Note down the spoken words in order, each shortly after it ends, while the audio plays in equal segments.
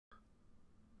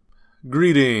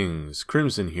Greetings,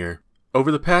 Chrymzon here.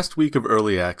 Over the past week of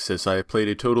early access, I have played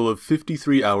a total of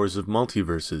 53 hours of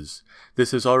MultiVersus. This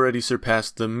has already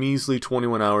surpassed the measly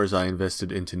 21 hours I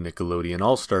invested into Nickelodeon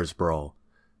All-Stars Brawl.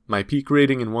 My peak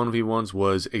rating in 1v1s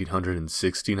was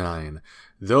 869,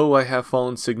 though I have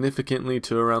fallen significantly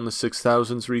to around the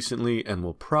 6,000s recently and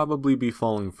will probably be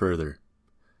falling further.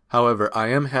 However, I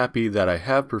am happy that I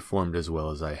have performed as well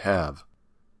as I have.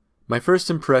 My first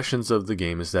impressions of the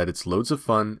game is that it's loads of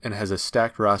fun and has a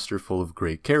stacked roster full of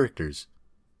great characters.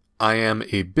 I am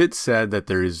a bit sad that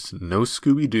there is no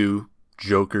Scooby-Doo,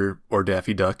 Joker, or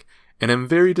Daffy Duck, and am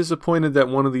very disappointed that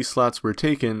one of these slots were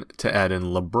taken to add in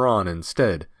LeBron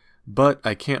instead, but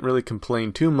I can't really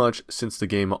complain too much since the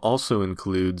game also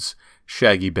includes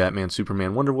Shaggy, Batman,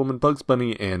 Superman, Wonder Woman, Bugs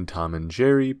Bunny, and Tom and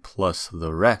Jerry, plus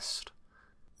the rest.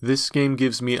 This game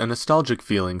gives me a nostalgic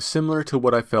feeling similar to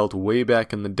what I felt way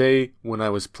back in the day when I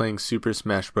was playing Super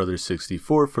Smash Bros.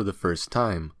 64 for the first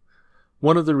time.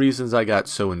 One of the reasons I got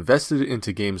so invested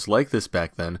into games like this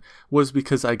back then was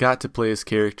because I got to play as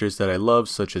characters that I love,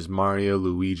 such as Mario,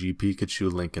 Luigi,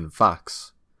 Pikachu, Link, and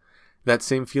Fox. That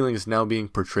same feeling is now being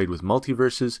portrayed with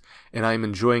MultiVersus, and I am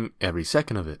enjoying every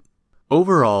second of it.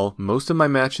 Overall, most of my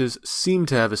matches seem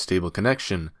to have a stable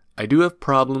connection. I do have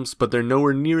problems, but they're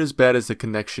nowhere near as bad as the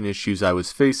connection issues I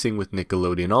was facing with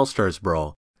Nickelodeon All-Stars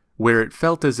Brawl, where it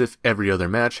felt as if every other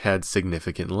match had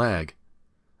significant lag.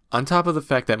 On top of the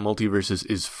fact that MultiVersus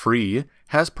is free,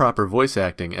 has proper voice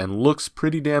acting, and looks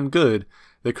pretty damn good,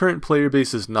 the current player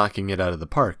base is knocking it out of the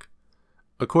park.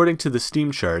 According to the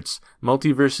Steam charts,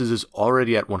 MultiVersus is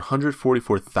already at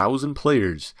 144,000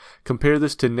 players. Compare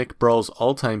this to Nick Brawl's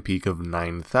all-time peak of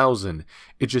 9,000.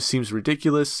 It just seems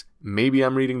ridiculous. Maybe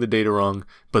I'm reading the data wrong,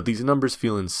 but these numbers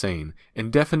feel insane,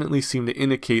 and definitely seem to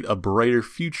indicate a brighter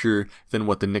future than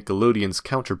what the Nickelodeon's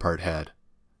counterpart had.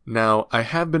 Now, I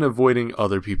have been avoiding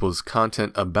other people's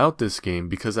content about this game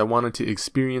because I wanted to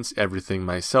experience everything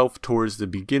myself towards the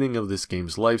beginning of this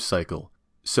game's life cycle.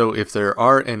 So if there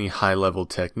are any high-level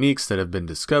techniques that have been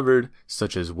discovered,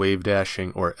 such as wave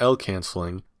dashing or L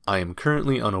canceling, I am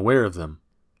currently unaware of them.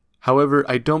 However,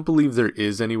 I don't believe there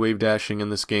is any wave dashing in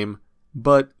this game,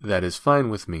 but that is fine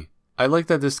with me. I like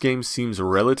that this game seems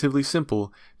relatively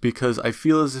simple because I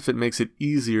feel as if it makes it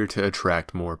easier to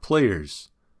attract more players.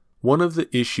 One of the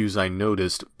issues I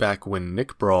noticed back when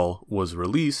Nick Brawl was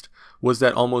released was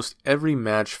that almost every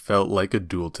match felt like a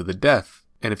duel to the death.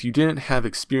 And if you didn't have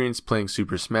experience playing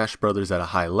Super Smash Bros. At a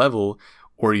high level,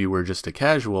 or you were just a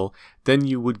casual, then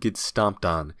you would get stomped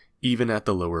on, even at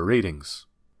the lower ratings.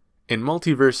 In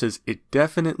MultiVersus, it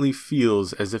definitely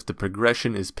feels as if the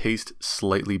progression is paced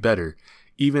slightly better.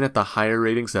 Even at the higher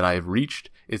ratings that I have reached,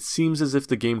 it seems as if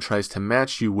the game tries to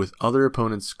match you with other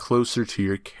opponents closer to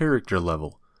your character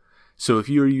level. So if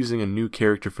you are using a new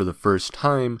character for the first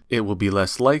time, it will be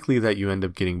less likely that you end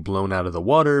up getting blown out of the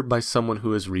water by someone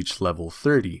who has reached level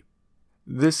 30.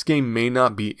 This game may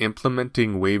not be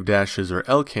implementing wave dashes or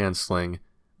L canceling,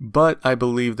 but I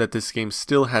believe that this game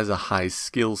still has a high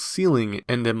skill ceiling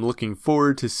and am looking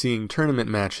forward to seeing tournament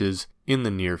matches in the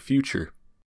near future.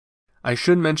 I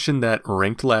should mention that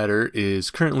Ranked Ladder is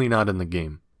currently not in the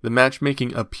game. The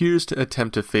matchmaking appears to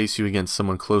attempt to face you against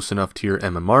someone close enough to your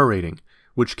MMR rating,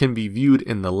 which can be viewed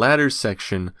in the Ladders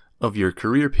section of your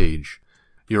career page.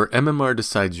 Your MMR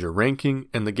decides your ranking,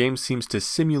 and the game seems to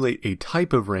simulate a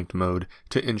type of ranked mode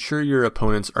to ensure your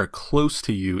opponents are close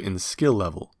to you in skill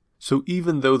level. So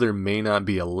even though there may not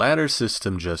be a ladder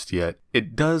system just yet,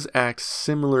 it does act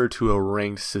similar to a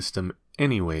ranked system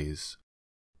anyways.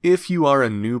 If you are a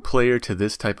new player to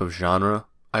this type of genre,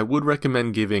 I would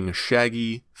recommend giving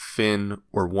Shaggy, Finn,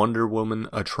 or Wonder Woman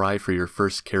a try for your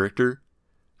first character.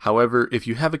 However, if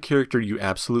you have a character you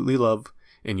absolutely love,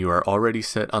 and you are already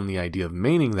set on the idea of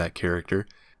maining that character,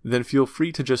 then feel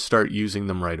free to just start using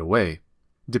them right away.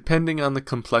 Depending on the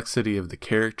complexity of the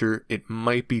character, it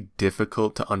might be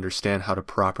difficult to understand how to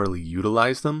properly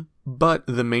utilize them, but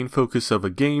the main focus of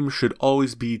a game should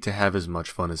always be to have as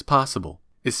much fun as possible,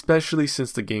 especially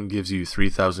since the game gives you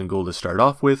 3,000 gold to start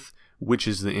off with, which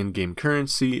is the in-game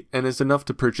currency, and is enough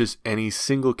to purchase any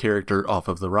single character off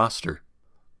of the roster.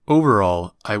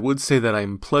 Overall, I would say that I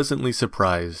am pleasantly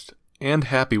surprised and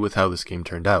happy with how this game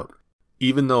turned out,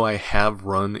 even though I have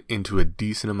run into a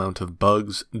decent amount of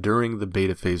bugs during the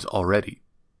beta phase already.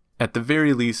 At the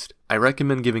very least, I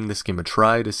recommend giving this game a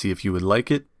try to see if you would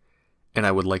like it, and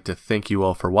I would like to thank you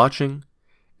all for watching,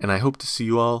 and I hope to see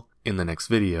you all in the next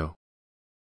video.